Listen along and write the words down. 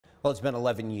Well, it's been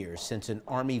 11 years since an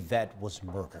Army vet was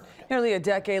murdered. Nearly a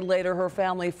decade later, her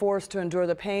family forced to endure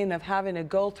the pain of having to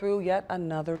go through yet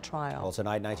another trial. Well,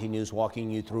 tonight, 19 News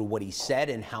walking you through what he said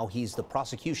and how he's the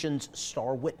prosecution's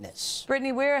star witness.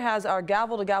 Brittany Weir has our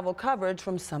gavel-to-gavel coverage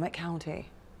from Summit County.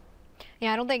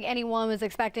 Yeah, I don't think anyone was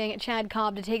expecting Chad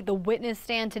Cobb to take the witness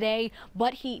stand today,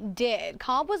 but he did.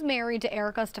 Cobb was married to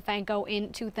Erica Stefanko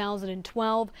in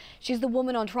 2012. She's the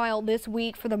woman on trial this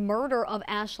week for the murder of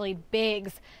Ashley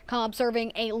Biggs. Cobb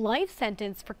serving a life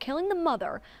sentence for killing the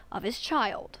mother of his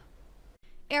child.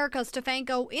 Erica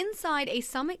Stefanko inside a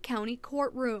Summit County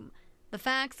courtroom. The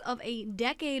facts of a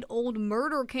decade-old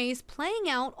murder case playing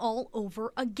out all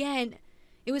over again.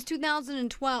 It was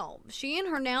 2012. She and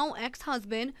her now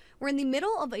ex-husband were in the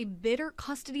middle of a bitter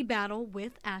custody battle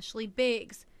with Ashley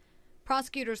Biggs.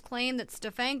 Prosecutors claim that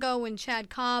Stefanko and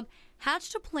Chad Cobb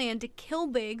hatched a plan to kill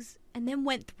Biggs and then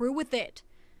went through with it.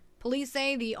 Police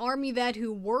say the Army vet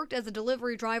who worked as a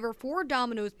delivery driver for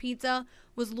Domino's Pizza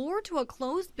was lured to a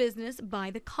closed business by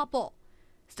the couple.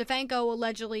 Stefanko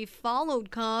allegedly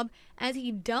followed Cobb as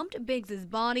he dumped Biggs'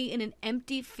 body in an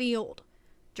empty field.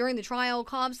 During the trial,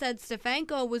 Cobb said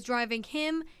Stefanko was driving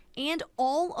him and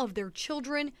all of their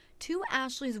children to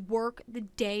Ashley's work the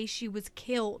day she was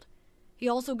killed. He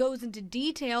also goes into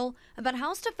detail about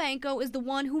how Stefanko is the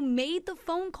one who made the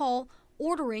phone call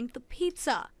ordering the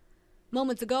pizza.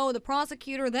 Moments ago, the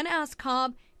prosecutor then asked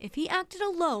Cobb if he acted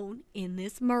alone in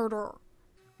this murder.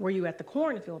 Were you at the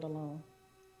cornfield alone?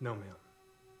 No, ma'am.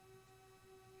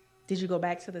 Did you go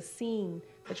back to the scene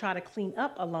to try to clean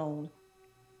up alone?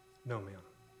 No, ma'am.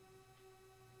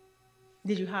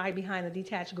 Did you hide behind the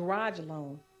detached garage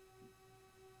alone?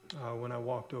 When I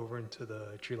walked over into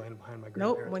the tree line behind my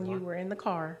grandparents' Nope, when you lawn. were in the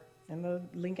car, in the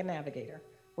Lincoln Navigator,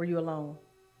 were you alone?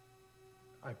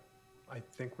 I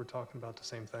think we're talking about the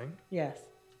same thing. Yes.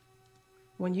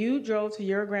 When you drove to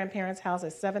your grandparents' house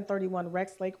at 731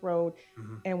 Rex Lake Road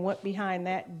and went behind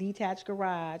that detached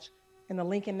garage in the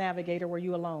Lincoln Navigator, were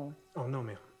you alone? Oh, no,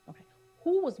 ma'am. Okay.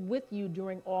 Who was with you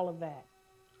during all of that?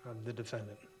 The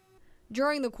defendant.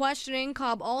 During the questioning,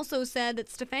 Cobb also said that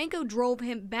Stefanko drove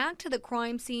him back to the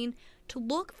crime scene to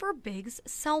look for Biggs'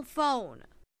 cell phone.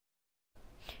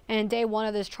 And day one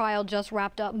of this trial just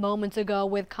wrapped up moments ago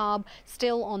with Cobb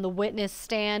still on the witness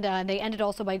stand. They ended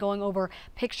also by going over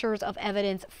pictures of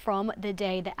evidence from the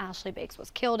day that Ashley Biggs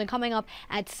was killed. And coming up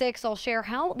at 6, I'll share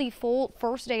how the full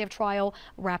first day of trial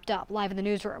wrapped up. Live in the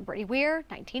newsroom, Brittany Weir,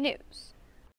 19 News.